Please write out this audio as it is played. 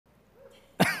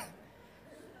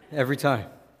Every time.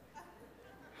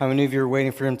 How many of you are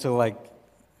waiting for him to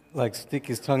like stick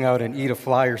his tongue out and eat a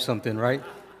fly or something, right?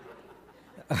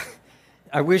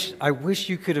 I wish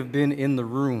you could have been in the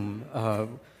room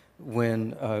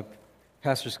when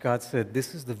Pastor Scott said,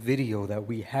 "This is the video that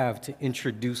we have to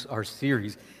introduce our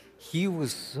series." He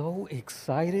was so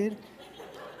excited.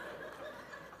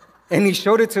 And he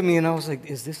showed it to me, and I was like,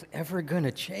 is this ever going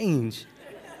to change?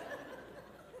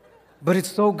 But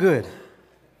it's so good.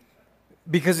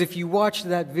 Because if you watch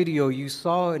that video, you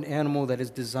saw an animal that is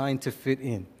designed to fit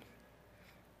in.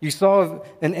 You saw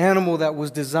an animal that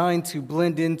was designed to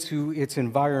blend into its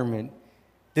environment,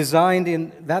 designed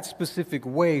in that specific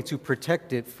way to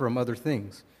protect it from other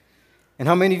things. And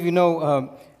how many of you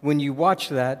know when you watch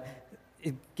that,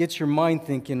 it gets your mind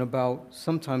thinking about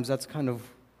sometimes that's kind of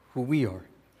who we are.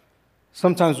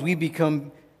 Sometimes we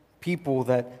become people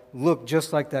that look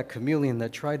just like that chameleon,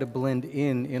 that try to blend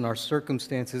in our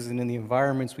circumstances and in the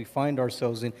environments we find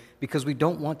ourselves in, because we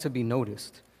don't want to be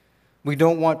noticed. We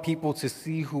don't want people to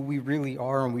see who we really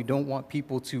are, and we don't want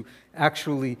people to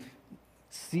actually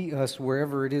see us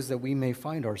wherever it is that we may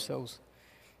find ourselves.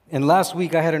 And last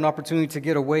week I had an opportunity to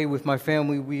get away with my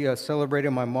family. We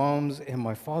celebrated my mom's and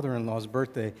my father-in-law's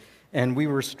birthday, and we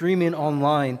were streaming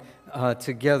online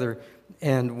together.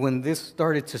 And when this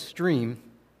started to stream,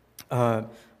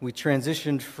 we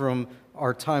transitioned from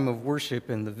our time of worship,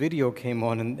 and the video came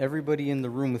on, and everybody in the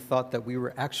room thought that we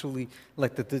were actually,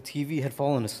 like that the TV had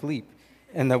fallen asleep,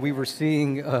 and that we were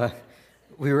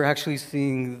actually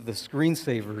seeing the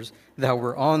screensavers that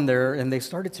were on there, and they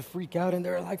started to freak out, and they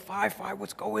were like, Five,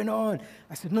 what's going on?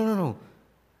 I said, no.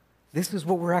 This is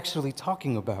what we're actually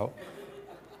talking about.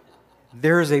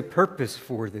 There is a purpose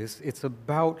for this. It's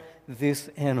about this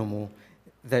animal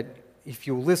that if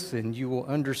you'll listen, you will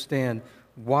understand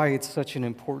why it's such an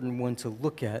important one to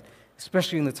look at,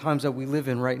 especially in the times that we live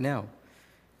in right now.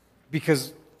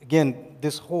 Because, again,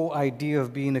 this whole idea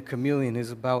of being a chameleon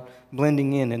is about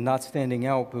blending in and not standing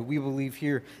out, but we believe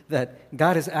here that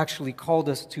God has actually called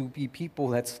us to be people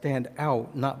that stand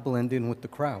out, not blend in with the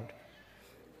crowd.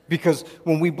 Because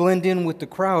when we blend in with the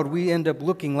crowd, we end up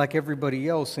looking like everybody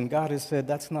else, and God has said,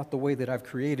 that's not the way that I've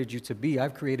created you to be.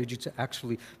 I've created you to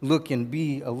actually look and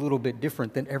be a little bit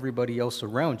different than everybody else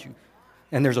around you.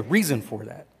 And there's a reason for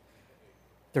that.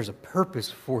 There's a purpose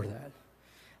for that.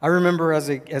 I remember as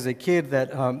a kid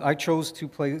that I chose to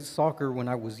play soccer when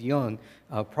I was young,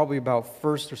 probably about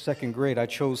first or second grade. I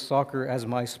chose soccer as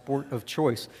my sport of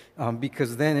choice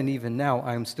because then and even now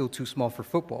I am still too small for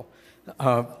football.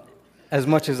 As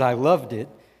much as I loved it,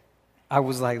 I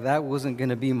was like, that wasn't going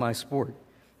to be my sport.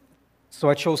 So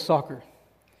I chose soccer.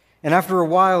 And after a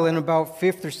while, in about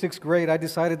fifth or sixth grade, I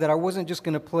decided that I wasn't just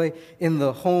going to play in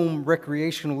the home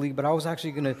recreational league, but I was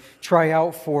actually going to try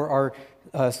out for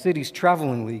our city's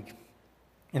traveling league.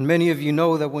 And many of you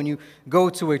know that when you go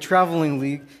to a traveling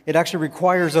league, it actually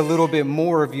requires a little bit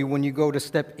more of you when you go to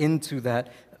step into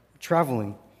that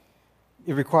traveling.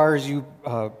 It requires you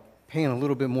paying a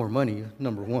little bit more money,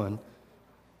 number one.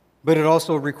 But it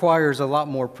also requires a lot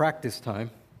more practice time.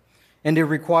 And it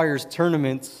requires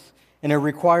tournaments. And it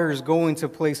requires going to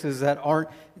places that aren't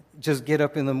just get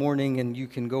up in the morning and you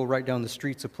can go right down the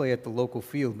street to play at the local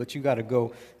field. But you got to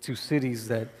go to cities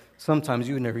that sometimes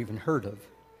you've never even heard of.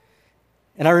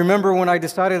 And I remember when I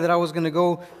decided that I was going to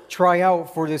go try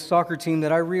out for this soccer team,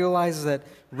 that I realized that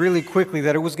really quickly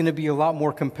that it was going to be a lot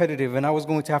more competitive, and I was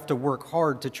going to have to work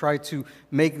hard to try to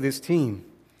make this team.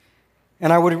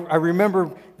 And I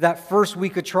remember that first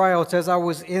week of tryouts, as I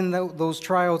was in those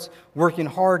tryouts, working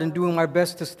hard and doing my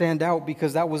best to stand out,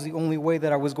 because that was the only way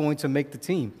that I was going to make the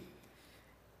team.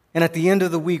 And at the end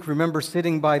of the week, remember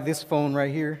sitting by this phone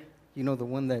right here, you know, the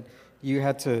one that you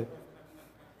had to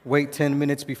wait 10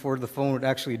 minutes before the phone would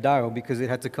actually dial because it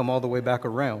had to come all the way back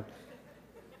around.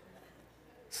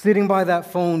 Sitting by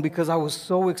that phone because I was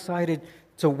so excited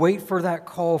to wait for that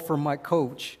call from my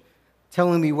coach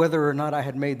telling me whether or not I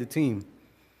had made the team.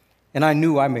 And I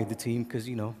knew I made the team because,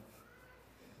 you know,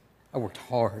 I worked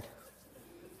hard.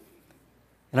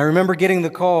 And I remember getting the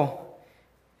call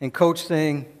and coach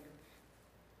saying,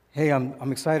 hey,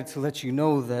 I'm excited to let you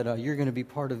know that you're going to be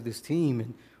part of this team,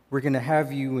 and we're going to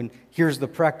have you, and here's the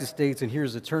practice dates, and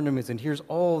here's the tournaments, and here's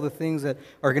all the things that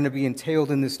are going to be entailed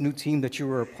in this new team that you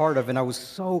were a part of. And I was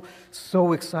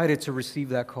so excited to receive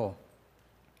that call.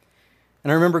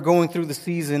 And I remember going through the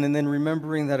season and then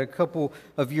remembering that a couple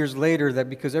of years later, that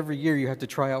because every year you had to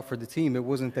try out for the team, it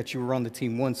wasn't that you were on the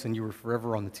team once and you were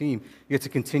forever on the team. You had to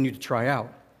continue to try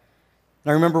out.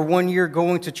 And I remember one year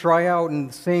going to try out, and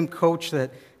the same coach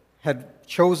that had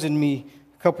chosen me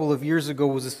a couple of years ago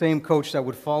was the same coach that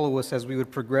would follow us as we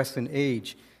would progress in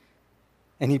age.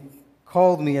 And he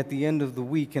called me at the end of the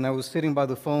week, and I was sitting by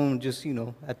the phone just,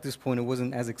 at this point it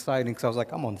wasn't as exciting because I was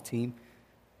like, I'm on the team.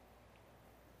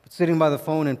 But sitting by the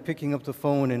phone and picking up the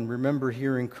phone and remember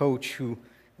hearing Coach who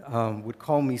would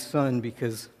call me son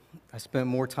because I spent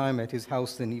more time at his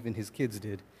house than even his kids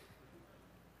did.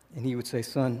 And he would say,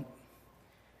 son,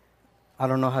 I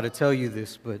don't know how to tell you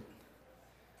this, but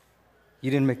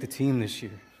you didn't make the team this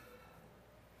year.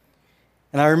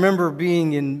 And I remember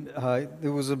being it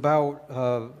was about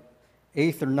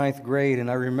 8th or 9th grade,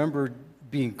 and I remember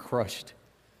being crushed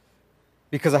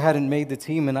because I hadn't made the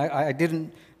team, and I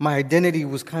didn't, my identity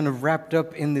was kind of wrapped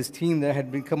up in this team that I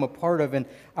had become a part of, and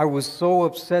I was so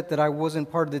upset that I wasn't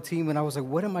part of the team, and I was like,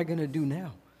 what am I going to do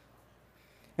now?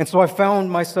 And so I found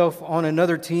myself on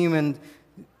another team and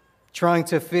trying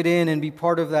to fit in and be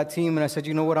part of that team, and I said,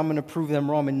 you know what, I'm going to prove them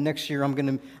wrong, and next year I'm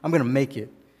going to make it.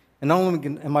 And not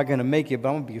only am I going to make it, but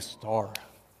I'm going to be a star.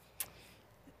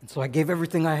 And so I gave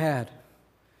everything I had.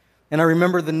 And I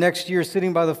remember the next year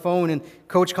sitting by the phone and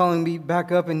Coach calling me back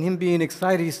up and him being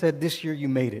excited. He said, this year you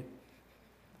made it.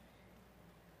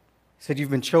 He said, you've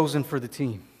been chosen for the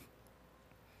team.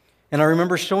 And I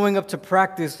remember showing up to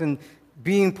practice and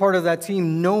being part of that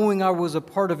team, knowing I was a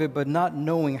part of it, but not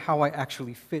knowing how I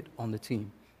actually fit on the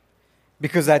team.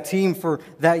 Because that team for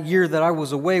that year that I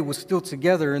was away was still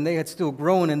together, and they had still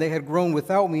grown, and they had grown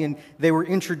without me, and they were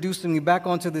introducing me back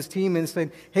onto this team and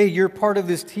saying, hey, you're part of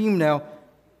this team now,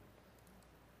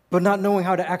 but not knowing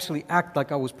how to actually act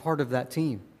like I was part of that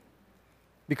team.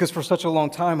 Because for such a long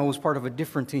time, I was part of a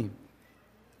different team.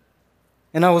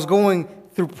 And I was going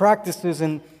through practices,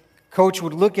 and Coach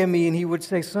would look at me, and he would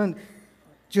say, son,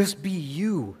 just be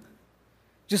you.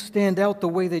 Just stand out the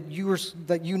way that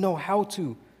you know how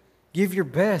to. Give your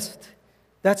best.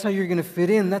 That's how you're going to fit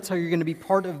in. That's how you're going to be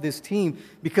part of this team.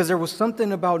 Because there was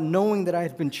something about knowing that I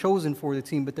had been chosen for the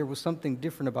team, but there was something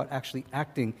different about actually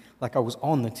acting like I was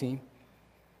on the team.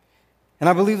 And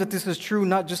I believe that this is true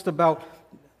not just about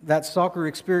that soccer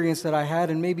experience that I had,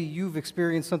 and maybe you've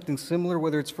experienced something similar,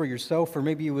 whether it's for yourself or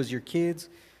maybe it was your kids,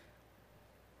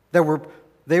 that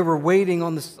they were waiting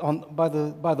by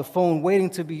the phone,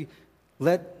 waiting to be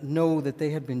let know that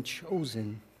they had been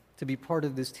chosen to be part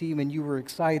of this team, and you were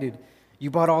excited. You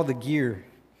bought all the gear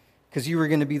because you were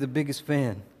going to be the biggest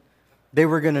fan. They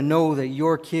were going to know that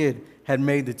your kid had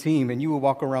made the team, and you would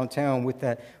walk around town with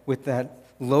that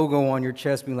logo on your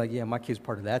chest being like, yeah, my kid's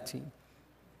part of that team.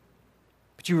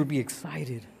 But you would be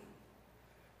excited.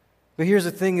 But here's the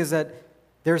thing is that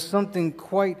there's something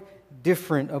quite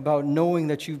different about knowing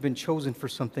that you've been chosen for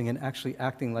something and actually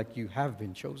acting like you have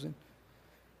been chosen.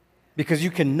 Because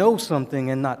you can know something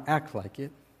and not act like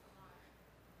it.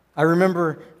 I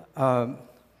remember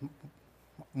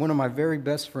one of my very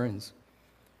best friends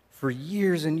for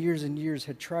years and years and years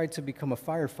had tried to become a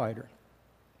firefighter.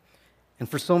 And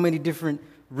for so many different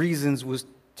reasons was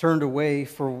turned away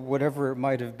for whatever it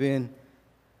might have been.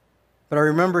 But I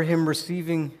remember him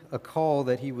receiving a call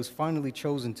that he was finally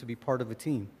chosen to be part of a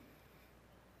team.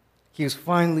 He was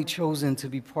finally chosen to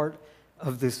be part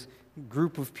of this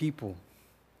group of people.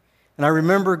 And I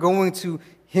remember going to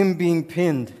him being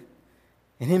pinned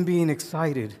and him being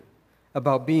excited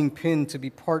about being pinned to be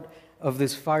part of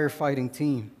this firefighting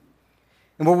team.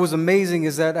 And what was amazing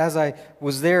is that as I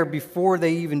was there, before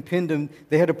they even pinned him,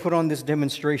 they had to put on this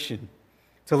demonstration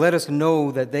to let us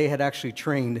know that they had actually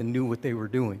trained and knew what they were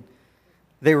doing.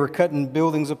 They were cutting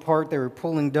buildings apart. They were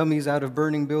pulling dummies out of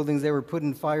burning buildings. They were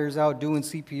putting fires out, doing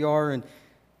CPR. And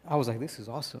I was like, this is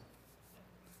awesome.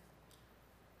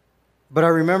 But I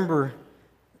remember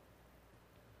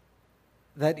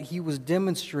that he was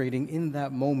demonstrating in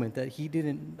that moment that he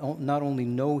didn't not only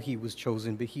know he was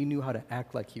chosen, but he knew how to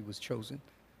act like he was chosen.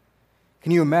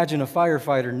 Can you imagine a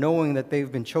firefighter knowing that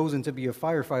they've been chosen to be a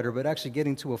firefighter, but actually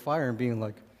getting to a fire and being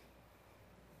like,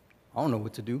 I don't know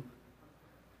what to do.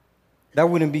 That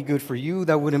wouldn't be good for you.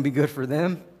 That wouldn't be good for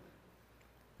them.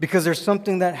 Because there's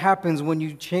something that happens when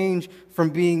you change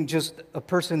from being just a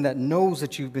person that knows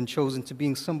that you've been chosen to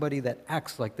being somebody that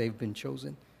acts like they've been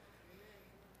chosen.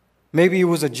 Maybe it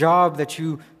was a job that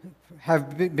you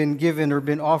have been given or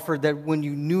been offered that when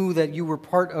you knew that you were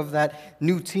part of that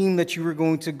new team that you were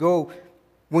going to go,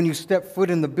 when you stepped foot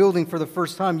in the building for the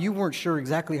first time, you weren't sure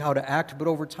exactly how to act, but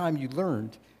over time you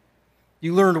learned.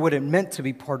 You learned what it meant to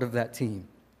be part of that team.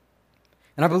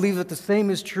 And I believe that the same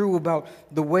is true about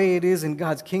the way it is in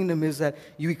God's kingdom, is that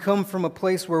you come from a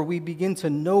place where we begin to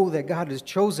know that God has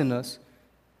chosen us.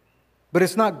 But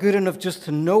it's not good enough just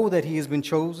to know that He has been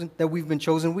chosen, that we've been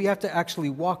chosen. We have to actually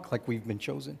walk like we've been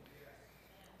chosen.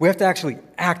 We have to actually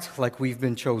act like we've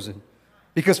been chosen.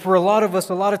 Because for a lot of us,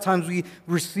 a lot of times we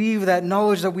receive that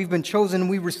knowledge that we've been chosen, and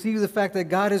we receive the fact that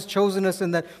God has chosen us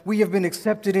and that we have been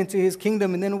accepted into His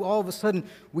kingdom, and then all of a sudden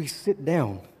we sit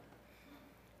down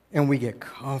and we get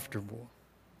comfortable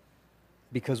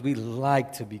because we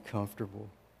like to be comfortable.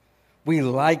 We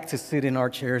like to sit in our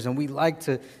chairs and we like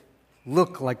to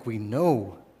look like we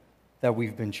know that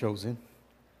we've been chosen.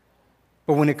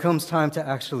 But when it comes time to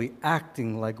actually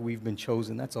acting like we've been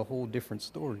chosen, that's a whole different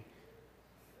story.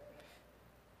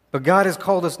 But God has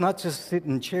called us not just sit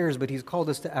in chairs, but He's called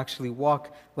us to actually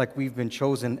walk like we've been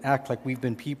chosen, act like we've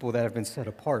been people that have been set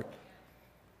apart.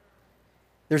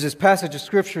 There's this passage of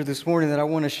Scripture this morning that I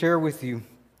want to share with you.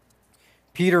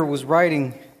 Peter was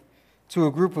writing to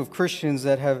a group of Christians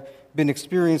that have been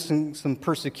experiencing some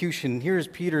persecution. Here's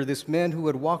Peter, this man who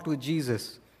had walked with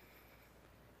Jesus,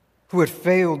 who had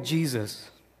failed Jesus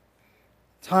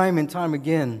time and time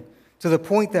again, to the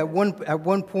point that at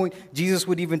one point Jesus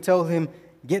would even tell him,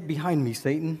 "Get behind me,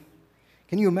 Satan."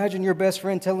 Can you imagine your best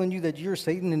friend telling you that you're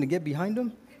Satan and to get behind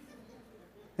him?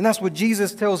 And that's what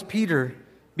Jesus tells Peter,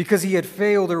 because he had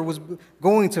failed or was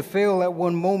going to fail at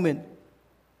one moment.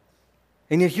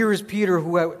 And yet here is Peter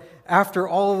who, after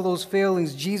all of those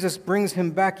failings, Jesus brings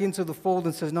him back into the fold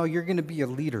and says, "No, you're going to be a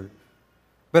leader.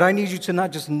 But I need you to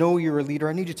not just know you're a leader,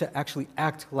 I need you to actually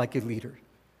act like a leader."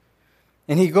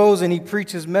 And he goes and he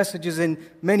preaches messages, and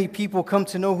many people come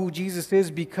to know who Jesus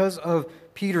is because of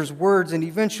Peter's words. And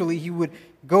eventually he would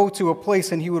go to a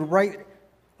place and he would write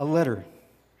a letter.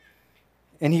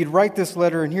 And he'd write this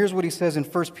letter, and here's what he says in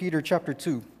 1 Peter chapter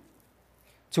 2,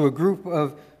 to a group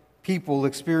of people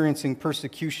experiencing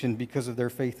persecution because of their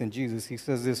faith in Jesus. He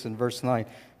says this in verse 9,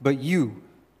 "But you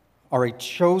are a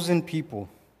chosen people,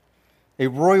 a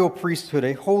royal priesthood,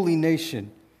 a holy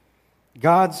nation,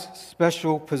 God's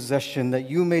special possession, that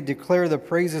you may declare the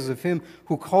praises of Him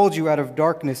who called you out of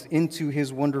darkness into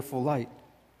His wonderful light."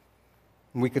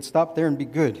 And we could stop there and be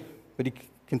good, but he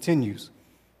continues.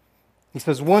 He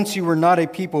says, "Once you were not a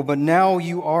people, but now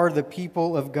you are the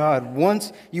people of God.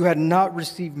 Once you had not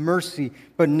received mercy,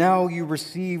 but now you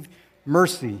received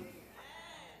mercy."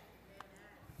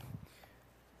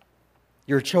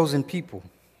 You're a chosen people.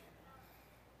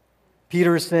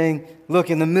 Peter is saying, look,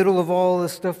 in the middle of all the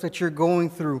stuff that you're going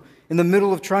through, in the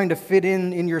middle of trying to fit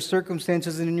in your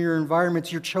circumstances and in your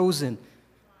environments, you're chosen.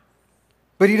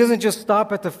 But he doesn't just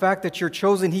stop at the fact that you're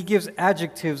chosen. He gives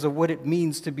adjectives of what it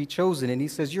means to be chosen. And he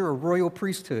says, you're a royal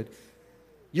priesthood.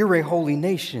 You're a holy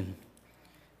nation.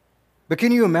 But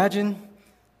can you imagine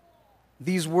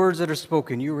these words that are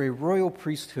spoken? You're a royal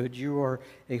priesthood. You are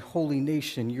a holy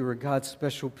nation. You are God's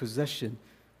special possession.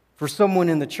 For someone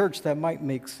in the church, that might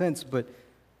make sense, but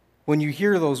when you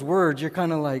hear those words, you're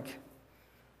kind of like,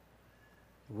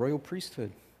 royal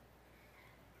priesthood.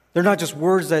 They're not just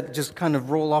words that just kind of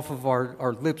roll off of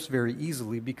our lips very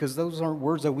easily, because those aren't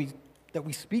words that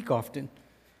we speak often.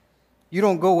 You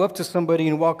don't go up to somebody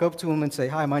and walk up to them and say,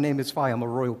 "Hi, my name is Phi, I'm a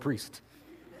royal priest."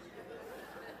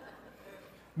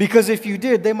 Because if you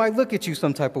did, they might look at you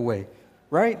some type of way,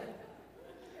 right?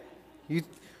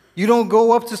 You don't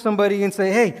go up to somebody and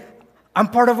say, "Hey, I'm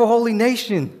part of a holy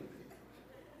nation.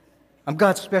 I'm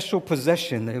God's special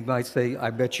possession." They might say, "I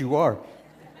bet you are."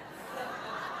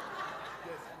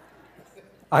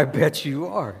 I bet you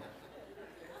are.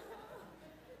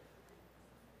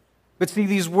 But see,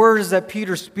 these words that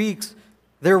Peter speaks,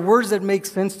 they're words that make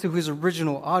sense to his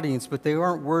original audience, but they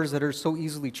aren't words that are so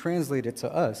easily translated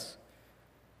to us.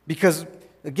 Because,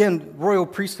 again, royal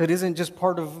priesthood isn't just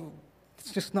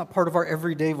it's just not part of our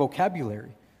everyday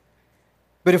vocabulary.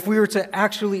 But if we were to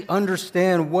actually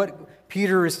understand what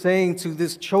Peter is saying to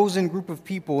this chosen group of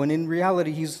people, and in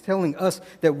reality he's telling us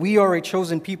that we are a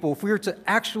chosen people, if we were to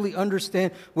actually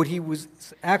understand what he was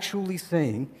actually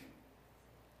saying,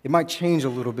 it might change a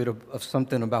little bit of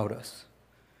something about us.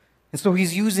 And so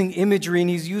he's using imagery and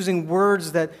he's using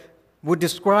words that would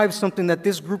describe something that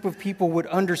this group of people would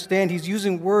understand. He's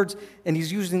using words and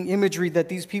he's using imagery that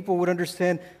these people would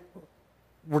understand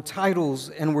were titles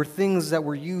and were things that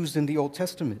were used in the Old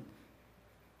Testament.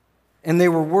 And they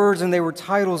were words and they were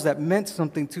titles that meant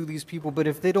something to these people, but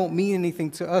if they don't mean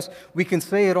anything to us, we can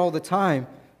say it all the time,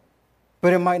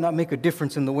 but it might not make a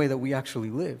difference in the way that we actually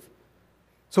live.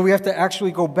 So we have to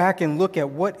actually go back and look at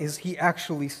what is he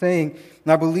actually saying.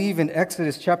 And I believe in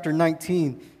Exodus chapter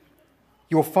 19,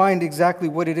 you'll find exactly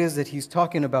what it is that he's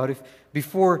talking about.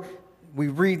 Before we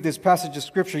read this passage of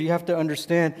Scripture, you have to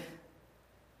understand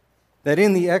that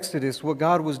in the Exodus, what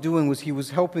God was doing was he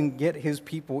was helping get his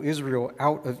people, Israel,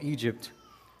 out of Egypt.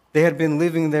 They had been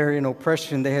living there in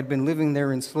oppression. They had been living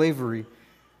there in slavery.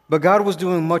 But God was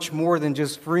doing much more than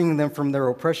just freeing them from their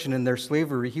oppression and their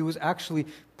slavery. He was actually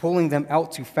pulling them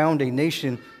out to found a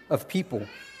nation of people.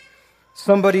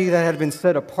 Somebody that had been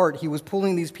set apart. He was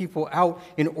pulling these people out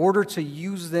in order to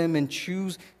use them and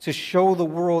choose to show the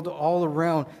world all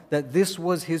around that this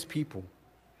was his people,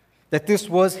 that this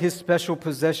was his special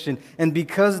possession. And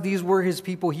because these were his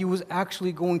people, he was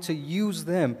actually going to use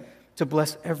them to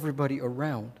bless everybody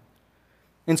around.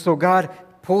 And so God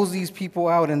pulls these people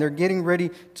out, and they're getting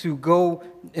ready to go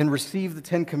and receive the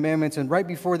 10 Commandments. And right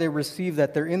before they receive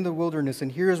that, they're in the wilderness.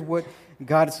 And here's what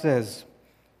God says.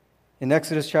 In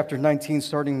Exodus chapter 19,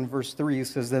 starting in verse 3, it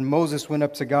says, Then Moses went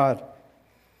up to God,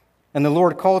 and the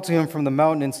Lord called to him from the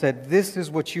mountain and said, This is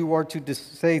what you are to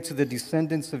say to the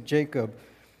descendants of Jacob,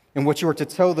 and what you are to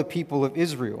tell the people of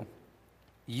Israel.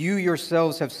 You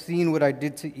yourselves have seen what I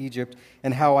did to Egypt,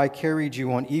 and how I carried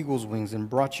you on eagle's wings and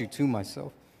brought you to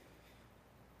myself.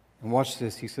 And watch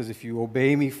this. He says, If you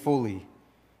obey me fully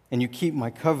and you keep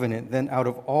my covenant, then out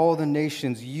of all the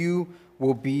nations you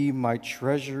will be my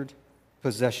treasured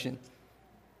possession.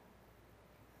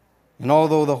 And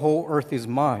although the whole earth is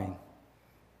mine,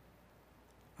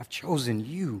 I've chosen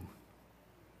you,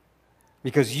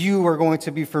 because you are going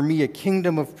to be for me a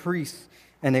kingdom of priests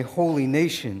and a holy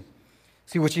nation.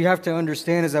 See, what you have to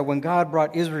understand is that when God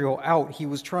brought Israel out, he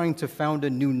was trying to found a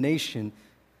new nation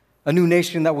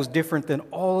that was different than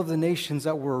all of the nations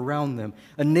that were around them,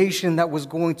 a nation that was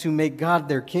going to make God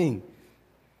their king,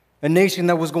 a nation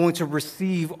that was going to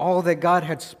receive all that God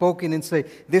had spoken and say,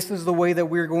 this is the way that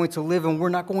we're going to live, and we're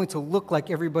not going to look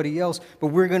like everybody else, but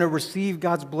we're going to receive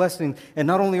God's blessing. And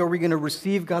not only are we going to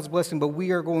receive God's blessing, but we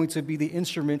are going to be the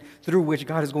instrument through which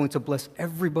God is going to bless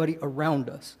everybody around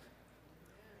us.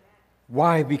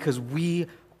 Why? Because we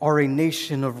are a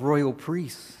nation of royal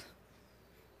priests.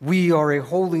 We are a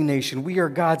holy nation. We are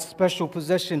God's special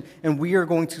possession, and we are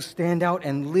going to stand out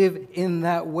and live in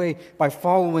that way by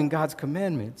following God's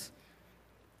commandments.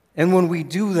 And when we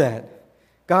do that,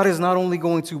 God is not only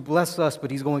going to bless us,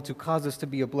 but he's going to cause us to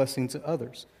be a blessing to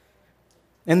others.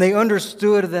 And they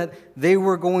understood that they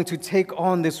were going to take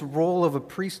on this role of a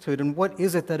priesthood. And what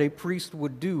is it that a priest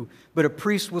would do? But a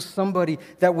priest was somebody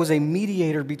that was a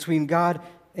mediator between God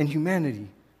and humanity.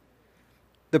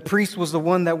 The priest was the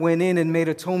one that went in and made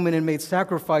atonement and made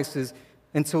sacrifices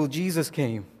until Jesus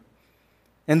came.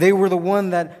 And they were the one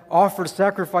that offered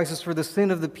sacrifices for the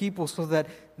sin of the people so that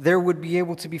there would be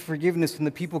able to be forgiveness and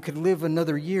the people could live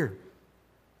another year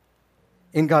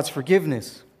in God's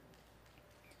forgiveness.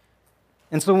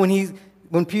 And so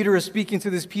when Peter is speaking to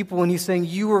these people and he's saying,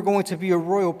 you are going to be a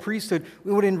royal priesthood,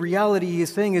 what in reality he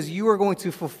is saying is you are going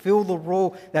to fulfill the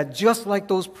role that just like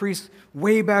those priests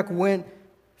way back when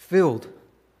filled.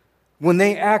 When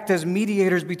they act as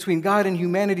mediators between God and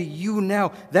humanity,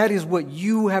 that is what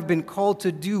you have been called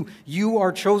to do. You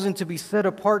are chosen to be set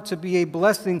apart to be a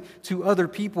blessing to other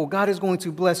people. God is going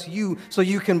to bless you so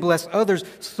you can bless others,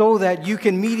 so that you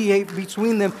can mediate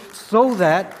between them, so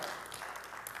that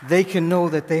they can know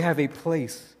that they have a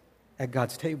place at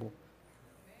God's table.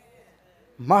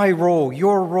 My role,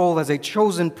 your role as a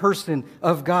chosen person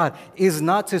of God is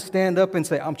not to stand up and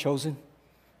say, I'm chosen.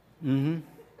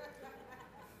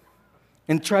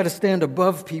 And try to stand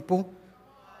above people.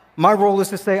 My role is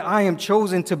to say, I am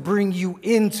chosen to bring you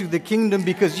into the kingdom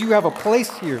because you have a place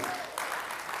here.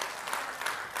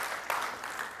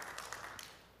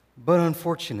 But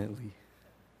unfortunately,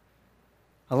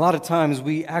 a lot of times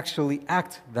we actually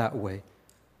act that way.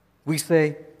 We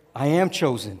say, I am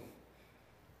chosen.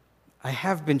 I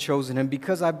have been chosen, and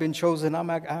because I've been chosen, I'm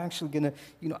actually gonna,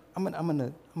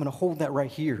 I'm gonna hold that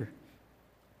right here.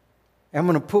 I'm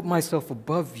gonna put myself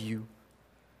above you.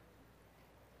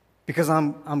 Because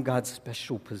I'm God's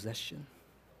special possession.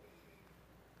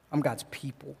 I'm God's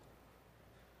people.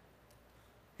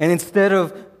 And instead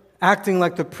of acting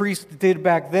like the priest did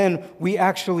back then, we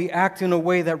actually act in a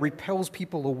way that repels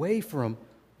people away from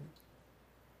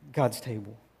God's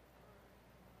table.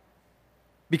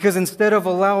 Because instead of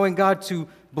allowing God to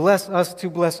bless us to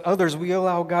bless others, we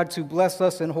allow God to bless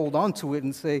us and hold on to it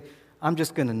and say, I'm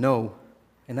just going to know,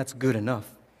 and that's good enough.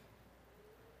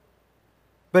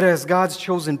 But as God's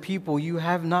chosen people, you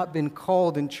have not been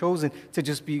called and chosen to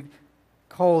just be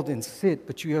called and sit,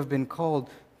 but you have been called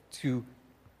to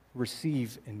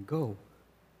receive and go.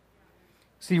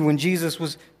 See, when Jesus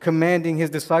was commanding his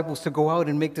disciples to go out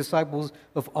and make disciples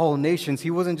of all nations,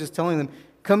 he wasn't just telling them,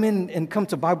 come in and come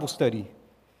to Bible study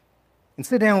and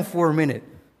sit down for a minute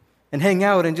and hang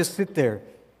out and just sit there.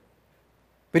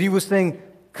 But he was saying,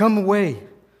 come away.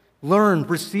 Learn,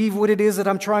 receive what it is that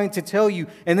I'm trying to tell you.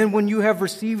 And then when you have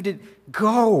received it,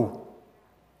 go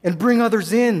and bring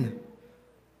others in.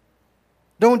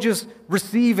 Don't just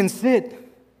receive and sit.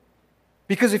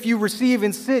 Because if you receive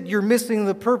and sit, you're missing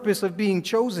the purpose of being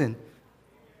chosen.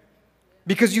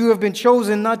 Because you have been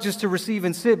chosen not just to receive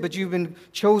and sit, but you've been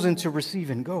chosen to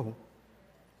receive and go.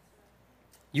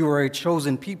 You are a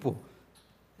chosen people,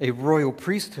 a royal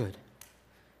priesthood.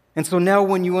 And so now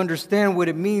when you understand what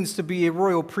it means to be a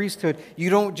royal priesthood,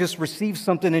 you don't just receive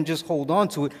something and just hold on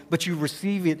to it, but you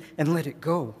receive it and let it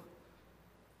go.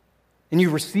 And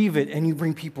you receive it and you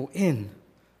bring people in.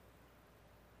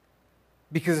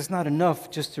 Because it's not enough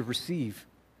just to receive,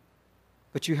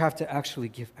 but you have to actually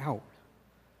give out.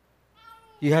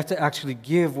 You have to actually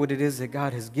give what it is that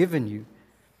God has given you.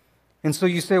 And so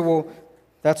you say, well,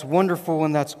 that's wonderful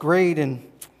and that's great, and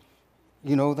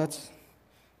it's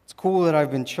cool that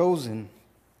I've been chosen.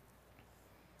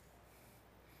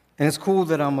 And it's cool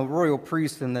that I'm a royal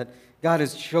priest and that God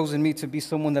has chosen me to be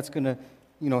someone that's going to,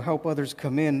 help others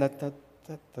come in.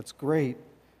 That's great.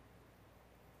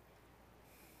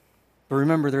 But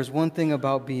remember, there's one thing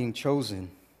about being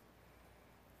chosen,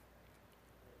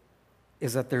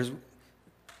 is that there's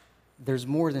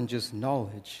more than just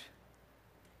knowledge.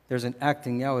 There's an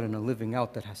acting out and a living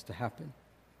out that has to happen.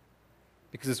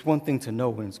 Because it's one thing to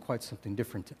know, and it's quite something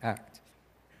different to act.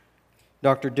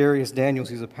 Dr. Darius Daniels,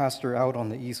 he's a pastor out on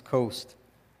the East Coast,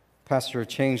 pastor of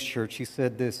Change Church. He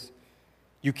said this: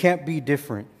 you can't be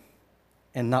different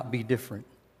and not be different.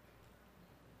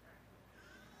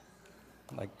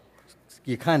 Like,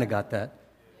 you kind of got that.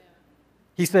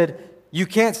 He said, you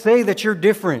can't say that you're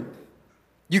different.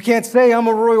 You can't say, I'm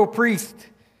a royal priest,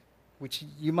 which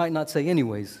you might not say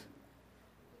anyways.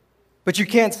 But you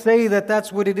can't say that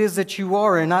that's what it is that you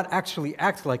are and not actually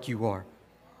act like you are.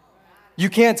 You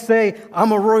can't say,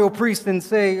 I'm a royal priest, and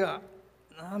say,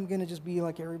 I'm going to just be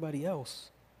like everybody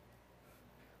else.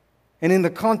 And in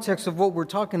the context of what we're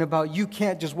talking about, you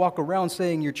can't just walk around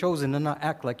saying you're chosen and not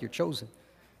act like you're chosen.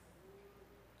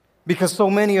 Because so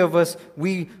many of us,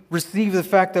 we receive the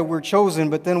fact that we're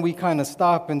chosen, but then we kind of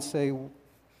stop and say,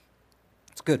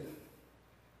 it's good.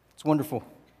 It's wonderful.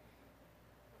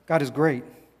 God is great.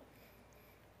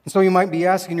 And so you might be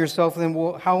asking yourself then,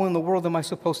 well, how in the world am I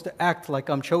supposed to act like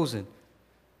I'm chosen?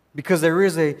 Because there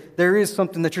is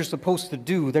something that you're supposed to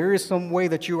do. There is some way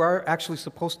that you are actually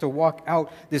supposed to walk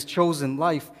out this chosen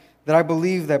life that I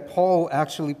believe that Paul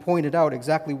actually pointed out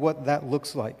exactly what that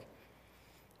looks like.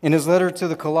 In his letter to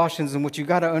the Colossians, and what you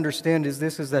got to understand is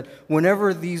this, is that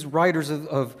whenever these writers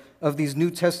of these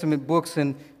New Testament books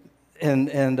and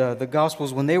the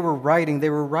Gospels, when they were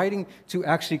writing to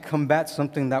actually combat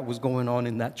something that was going on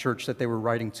in that church that they were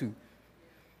writing to.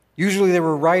 Usually they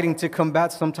were writing to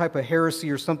combat some type of heresy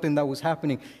or something that was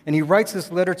happening. And he writes this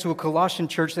letter to a Colossian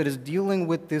church that is dealing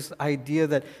with this idea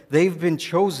that they've been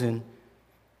chosen,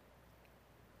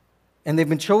 and they've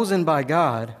been chosen by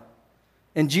God,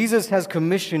 and Jesus has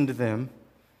commissioned them,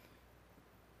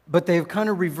 but they've kind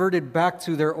of reverted back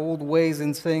to their old ways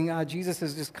and saying, Jesus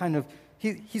is just kind of,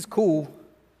 he's cool,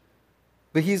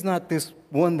 but he's not this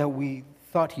one that we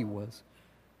thought he was.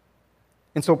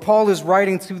 And so Paul is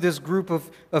writing to this group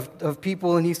of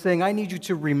people, and he's saying, I need you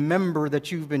to remember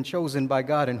that you've been chosen by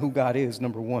God and who God is,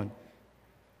 number one.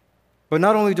 But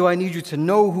not only do I need you to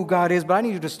know who God is, but I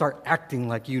need you to start acting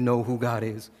like you know who God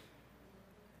is.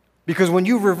 Because when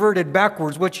you've reverted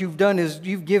backwards, what you've done is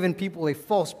you've given people a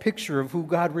false picture of who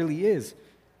God really is.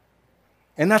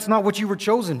 And that's not what you were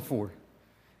chosen for.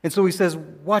 And so he says,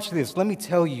 watch this. Let me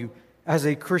tell you, as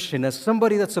a Christian, as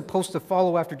somebody that's supposed to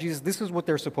follow after Jesus, this is what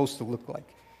they're supposed to look like.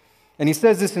 And he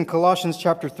says this in Colossians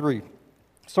chapter 3,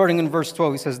 starting in verse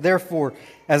 12. He says, therefore,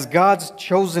 as God's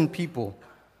chosen people,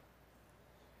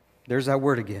 there's that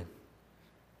word again.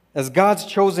 As God's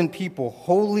chosen people,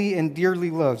 holy and dearly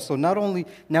loved. So not only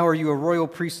now are you a royal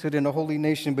priesthood and a holy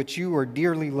nation, but you are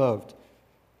dearly loved.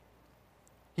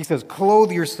 He says,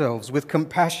 clothe yourselves with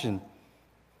compassion,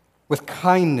 with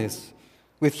kindness,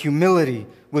 with humility,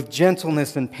 with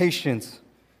gentleness and patience.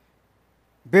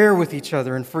 Bear with each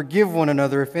other and forgive one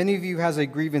another if any of you has a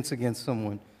grievance against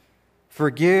someone.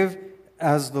 Forgive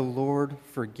as the Lord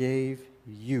forgave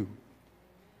you.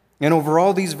 And over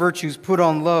all these virtues, put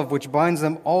on love, which binds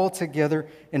them all together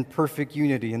in perfect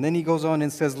unity. And then he goes on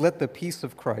and says, let the peace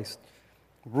of Christ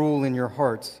rule in your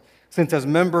hearts, since as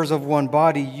members of one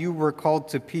body, you were called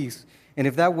to peace. And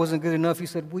if that wasn't good enough, he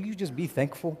said, will you just be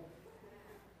thankful?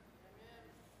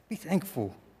 Be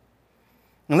thankful.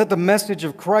 And let the message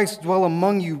of Christ dwell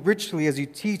among you richly as you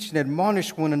teach and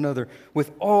admonish one another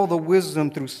with all the wisdom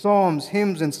through psalms,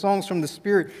 hymns, and songs from the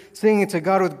Spirit, singing to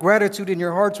God with gratitude in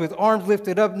your hearts, with arms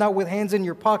lifted up, not with hands in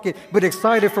your pocket, but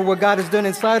excited for what God has done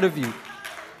inside of you.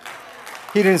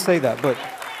 He didn't say that, but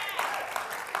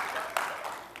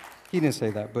He didn't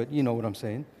say that, but you know what I'm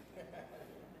saying.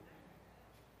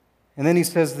 And then he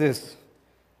says this,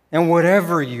 and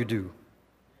whatever you do,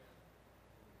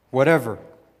 whatever,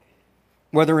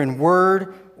 whether in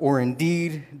word or in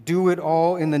deed, do it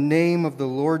all in the name of the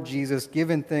Lord Jesus,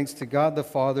 giving thanks to God the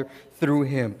Father through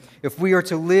him. If we are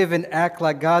to live and act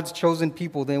like God's chosen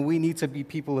people, then we need to be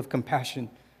people of compassion,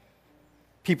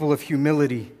 people of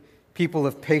humility, people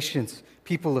of patience,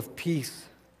 people of peace.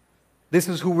 This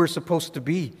is who we're supposed to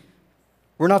be.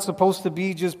 We're not supposed to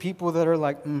be just people that are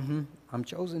like, I'm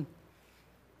chosen.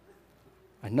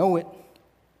 I know it.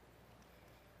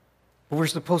 But we're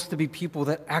supposed to be people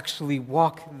that actually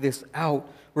walk this out.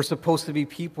 We're supposed to be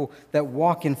people that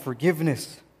walk in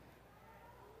forgiveness,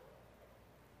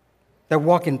 that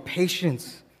walk in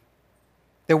patience,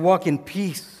 that walk in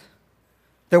peace,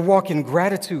 that walk in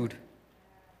gratitude.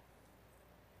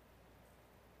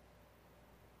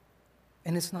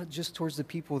 And it's not just towards the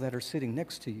people that are sitting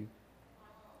next to you,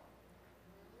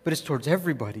 but it's towards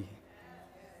everybody.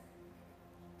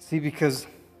 See, because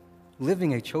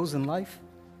living a chosen life,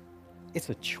 it's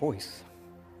a choice.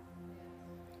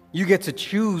 You get to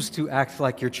choose to act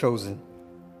like you're chosen.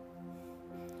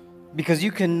 Because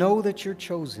you can know that you're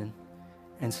chosen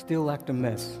and still act a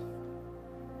mess.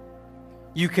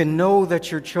 You can know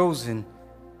that you're chosen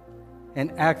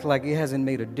and act like it hasn't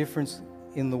made a difference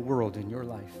in the world in your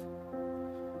life.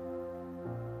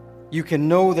 You can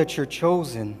know that you're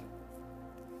chosen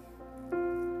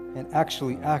and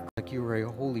actually act like you are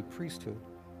a holy priesthood,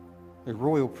 a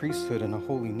royal priesthood and a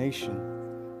holy nation.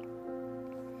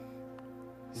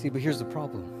 See, but here's the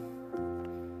problem.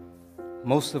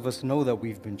 Most of us know that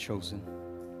we've been chosen.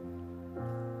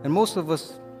 And most of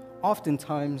us,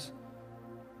 oftentimes,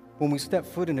 when we step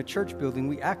foot in a church building,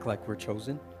 we act like we're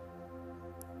chosen.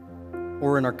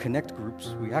 Or in our connect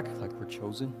groups, we act like we're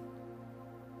chosen.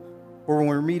 Or when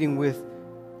we're meeting with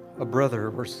a brother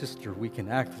or sister, we can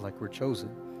act like we're chosen.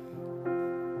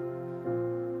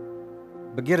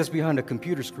 But get us behind a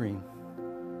computer screen,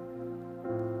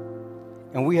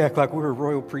 and we act like we're a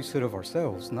royal priesthood of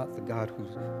ourselves, not the God who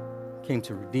came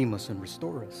to redeem us and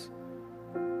restore us.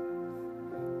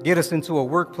 Get us into a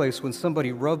workplace when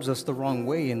somebody rubs us the wrong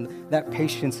way, and that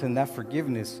patience and that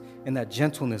forgiveness and that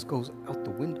gentleness goes out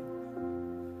the window.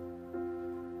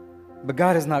 But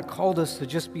God has not called us to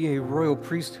just be a royal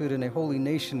priesthood and a holy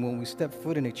nation when we step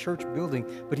foot in a church building,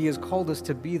 but He has called us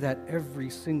to be that every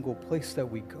single place that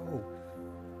we go.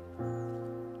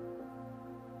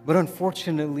 But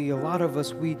unfortunately, a lot of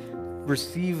us, we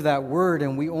receive that word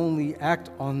and we only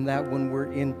act on that when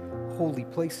we're in holy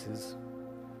places.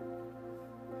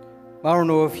 I don't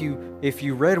know if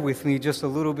you read with me just a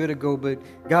little bit ago, but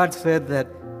God said that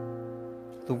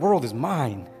the world is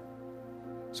mine.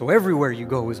 So everywhere you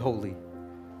go is holy.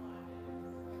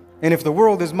 And if the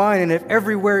world is mine, and if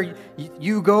everywhere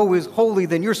you go is holy,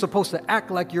 then you're supposed to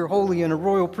act like you're holy in a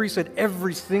royal priesthood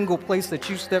every single place that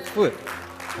you step foot.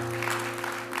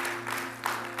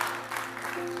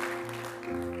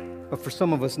 But for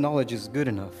some of us, knowledge is good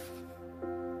enough.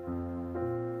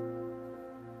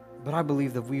 But I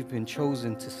believe that we've been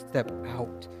chosen to step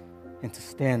out and to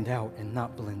stand out and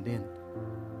not blend in.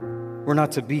 We're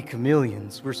not to be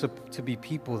chameleons. We're to be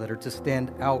people that are to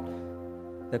stand out,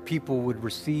 that people would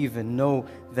receive and know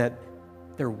that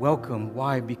they're welcome.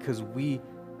 Why? Because we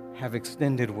have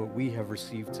extended what we have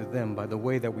received to them by the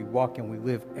way that we walk and we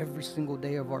live every single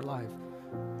day of our life.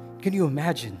 Can you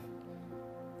imagine?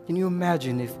 Can you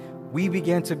imagine if we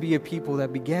began to be a people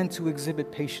that began to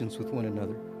exhibit patience with one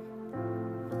another?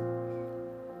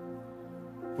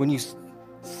 When you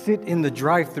sit in the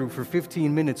drive-thru for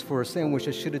 15 minutes for a sandwich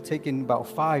that should have taken about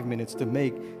 5 minutes to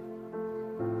make,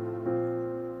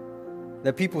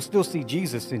 that people still see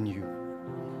Jesus in you.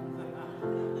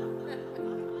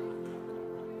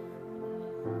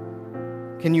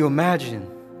 Can you imagine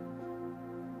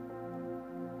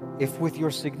if with your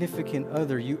significant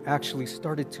other you actually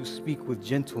started to speak with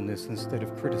gentleness instead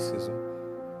of criticism?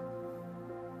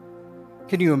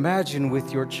 Can you imagine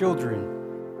with your children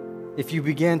if you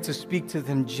began to speak to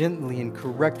them gently and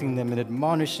correcting them and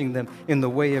admonishing them in the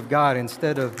way of God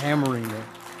instead of hammering them?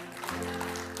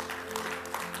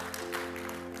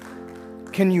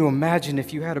 Can you imagine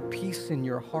if you had a peace in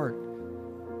your heart?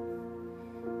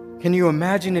 Can you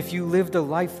imagine if you lived a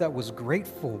life that was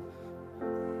grateful?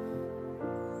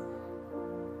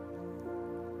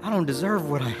 I don't deserve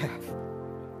what I have.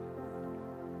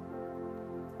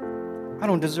 I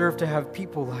don't deserve to have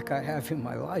people like I have in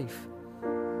my life.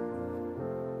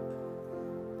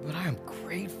 But I am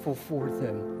grateful for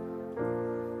them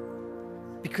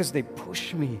because they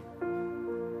push me.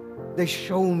 They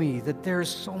show me that there is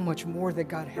so much more that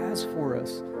God has for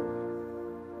us.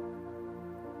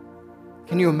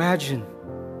 Can you imagine,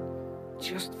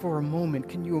 just for a moment,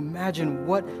 can you imagine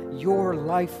what your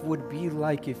life would be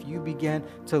like if you began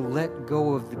to let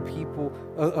go of the people,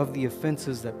 of the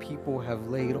offenses that people have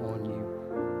laid on you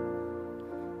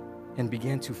and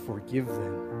began to forgive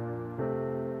them?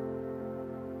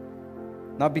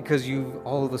 Not because you've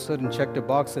all of a sudden checked a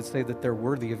box that say that they're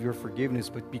worthy of your forgiveness,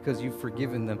 but because you've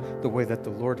forgiven them the way that the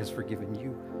Lord has forgiven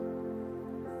you.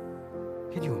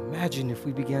 Can you imagine if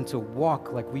we began to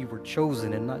walk like we were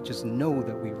chosen and not just know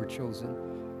that we were chosen?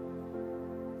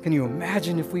 Can you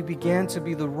imagine if we began to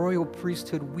be the royal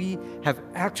priesthood we have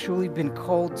actually been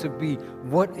called to be?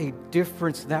 What a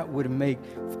difference that would make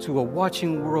to a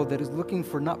watching world that is looking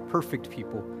for not perfect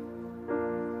people,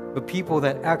 but people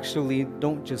that actually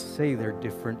don't just say they're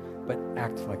different, but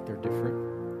act like they're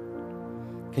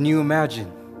different. Can you imagine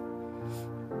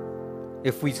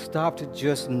if we stopped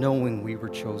just knowing we were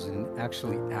chosen and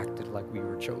actually acted like we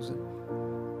were chosen?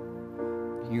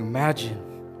 Can you imagine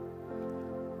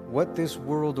what this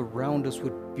world around us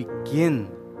would begin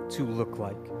to look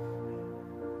like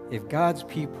if God's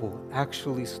people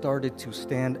actually started to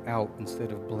stand out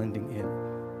instead of blending in?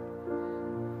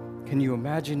 Can you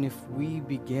imagine if we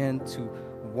began to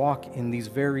walk in these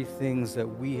very things that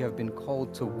we have been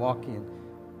called to walk in,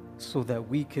 so that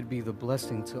we could be the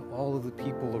blessing to all of the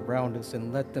people around us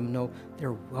and let them know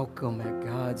they're welcome at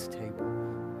God's table?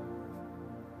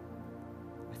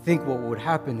 I think what would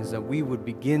happen is that we would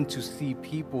begin to see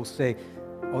people say,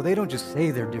 oh, they don't just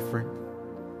say they're different.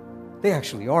 They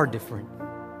actually are different.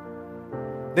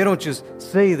 They don't just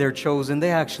say they're chosen.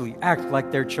 They actually act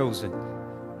like they're chosen.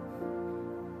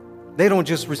 They don't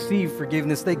just receive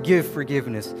forgiveness. They give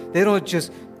forgiveness. They don't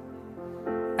just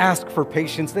ask for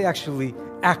patience. They actually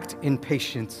act in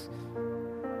patience.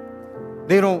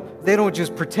 They don't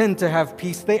just pretend to have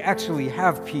peace. They actually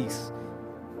have peace.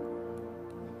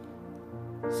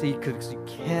 See, because you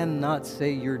cannot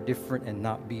say you're different and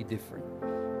not be different.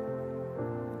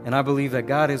 And I believe that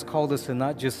God has called us to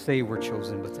not just say we're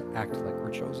chosen, but to act like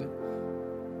we're chosen.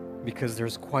 Because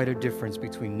there's quite a difference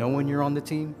between knowing you're on the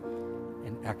team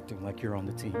and acting like you're on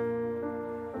the team.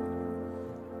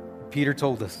 Peter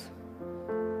told us,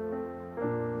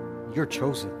 you're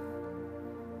chosen.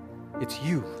 It's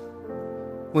you.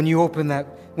 When you open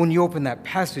that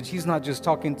passage, he's not just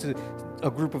talking to a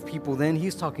group of people then,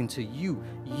 he's talking to you.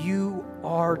 You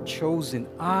are chosen.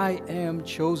 I am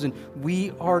chosen.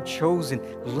 We are chosen.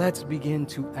 Let's begin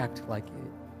to act like it.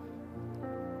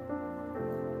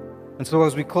 And so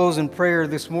as we close in prayer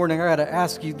this morning, I got to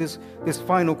ask you this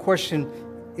final question.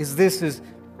 Is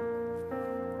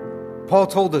Paul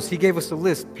told us, he gave us a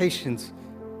list: patience,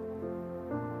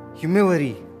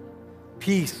 humility,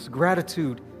 peace,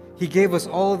 gratitude. He gave us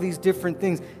all of these different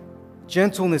things.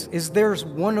 Gentleness. Is there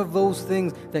one of those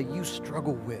things that you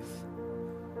struggle with?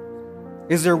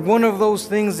 Is there one of those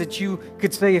things that you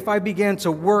could say, if I began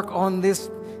to work on this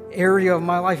area of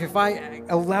my life, if I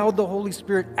allowed the Holy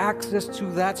Spirit access to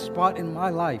that spot in my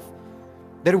life,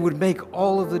 that it would make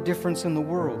all of the difference in the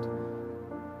world?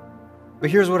 But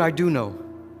here's what I do know.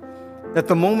 That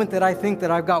the moment that I think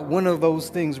that I've got one of those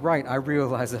things right, I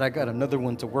realize that I got another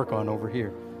one to work on over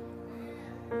here.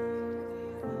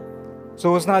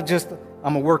 So it's not just,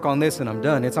 I'm going to work on this and I'm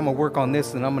done. It's, I'm going to work on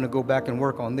this and I'm going to go back and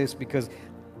work on this, because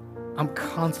I've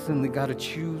constantly got to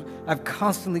choose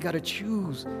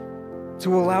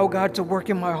to allow God to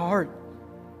work in my heart.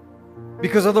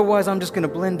 Because otherwise I'm just going to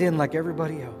blend in like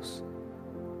everybody else.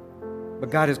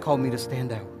 But God has called me to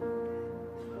stand out.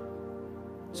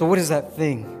 So what is that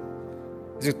thing?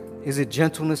 Is it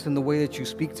gentleness in the way that you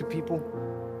speak to people?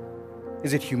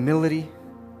 Is it humility?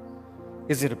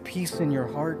 Is it a peace in your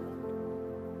heart?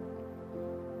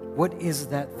 What is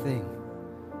that thing?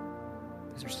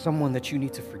 Is there someone that you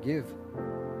need to forgive?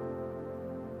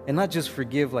 And not just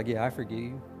forgive like, yeah, I forgive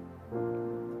you.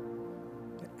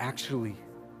 But actually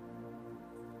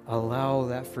allow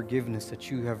that forgiveness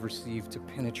that you have received to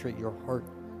penetrate your heart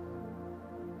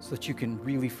so that you can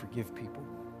really forgive people.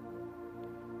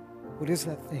 What is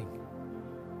that thing?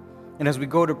 And as we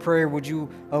go to prayer, would you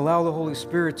allow the Holy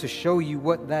Spirit to show you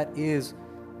what that is,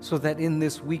 so that in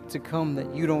this week to come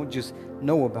that you don't just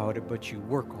know about it, but you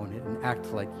work on it and act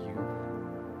like you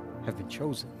have been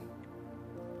chosen.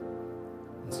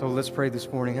 And so let's pray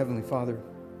this morning. Heavenly Father,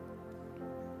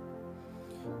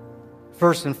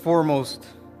 first and foremost,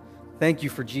 thank you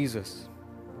for Jesus.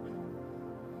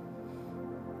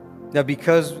 That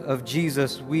because of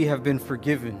Jesus, we have been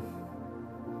forgiven.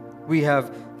 We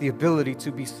have the ability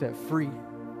to be set free.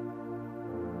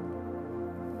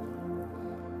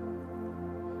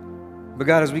 But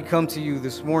God, as we come to you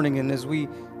this morning and as we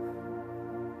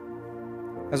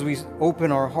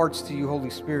open our hearts to you, Holy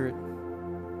Spirit,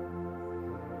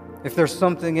 If there's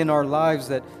something in our lives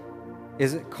that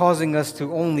is causing us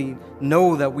to only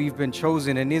know that we've been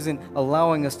chosen and isn't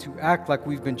allowing us to act like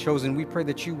we've been chosen, we pray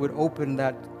that you would open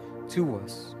that to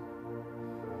us,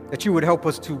 that you would help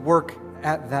us to work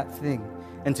at that thing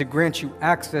and to grant you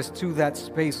access to that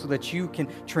space so that you can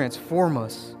transform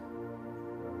us,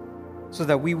 so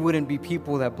that we wouldn't be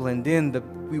people that blend in, that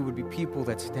we would be people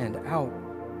that stand out,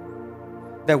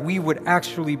 that we would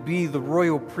actually be the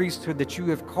royal priesthood that you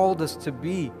have called us to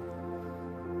be,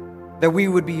 that we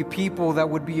would be people that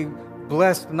would be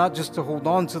blessed, not just to hold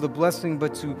on to the blessing,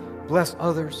 but to bless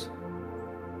others.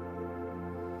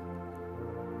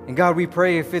 And God, we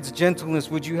pray if it's gentleness,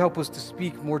 would you help us to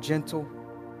speak more gentle?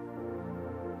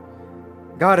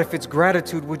 God, if it's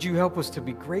gratitude, would you help us to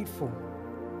be grateful?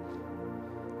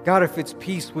 God, if it's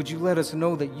peace, would you let us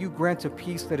know that you grant a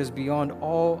peace that is beyond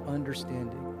all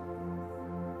understanding?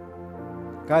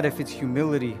 God, if it's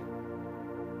humility,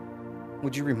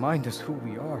 would you remind us who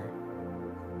we are?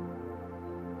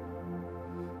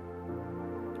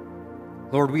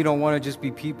 Lord, we don't want to just be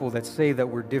people that say that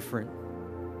we're different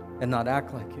and not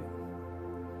act like it.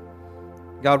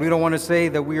 God, we don't want to say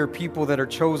that we are people that are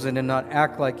chosen and not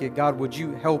act like it. God, would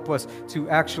you help us to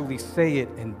actually say it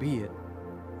and be it?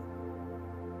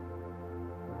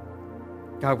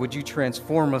 God, would you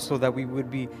transform us so that we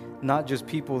would be not just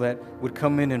people that would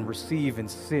come in and receive and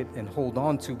sit and hold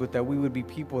on to, but that we would be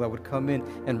people that would come in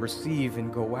and receive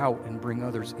and go out and bring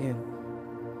others in.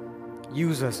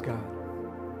 Use us, God.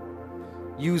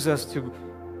 Use us to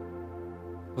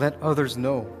let others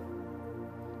know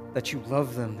that you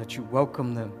love them, that you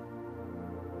welcome them,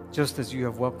 just as you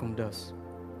have welcomed us.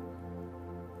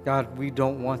 God, we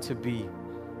don't want to be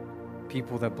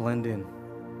people that blend in,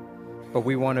 but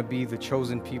we want to be the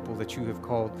chosen people that you have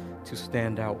called to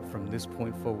stand out from this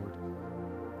point forward.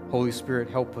 Holy Spirit,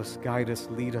 help us, guide us,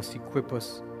 lead us, equip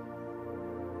us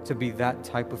to be that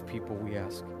type of people, we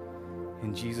ask.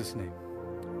 In Jesus' name,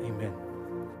 amen.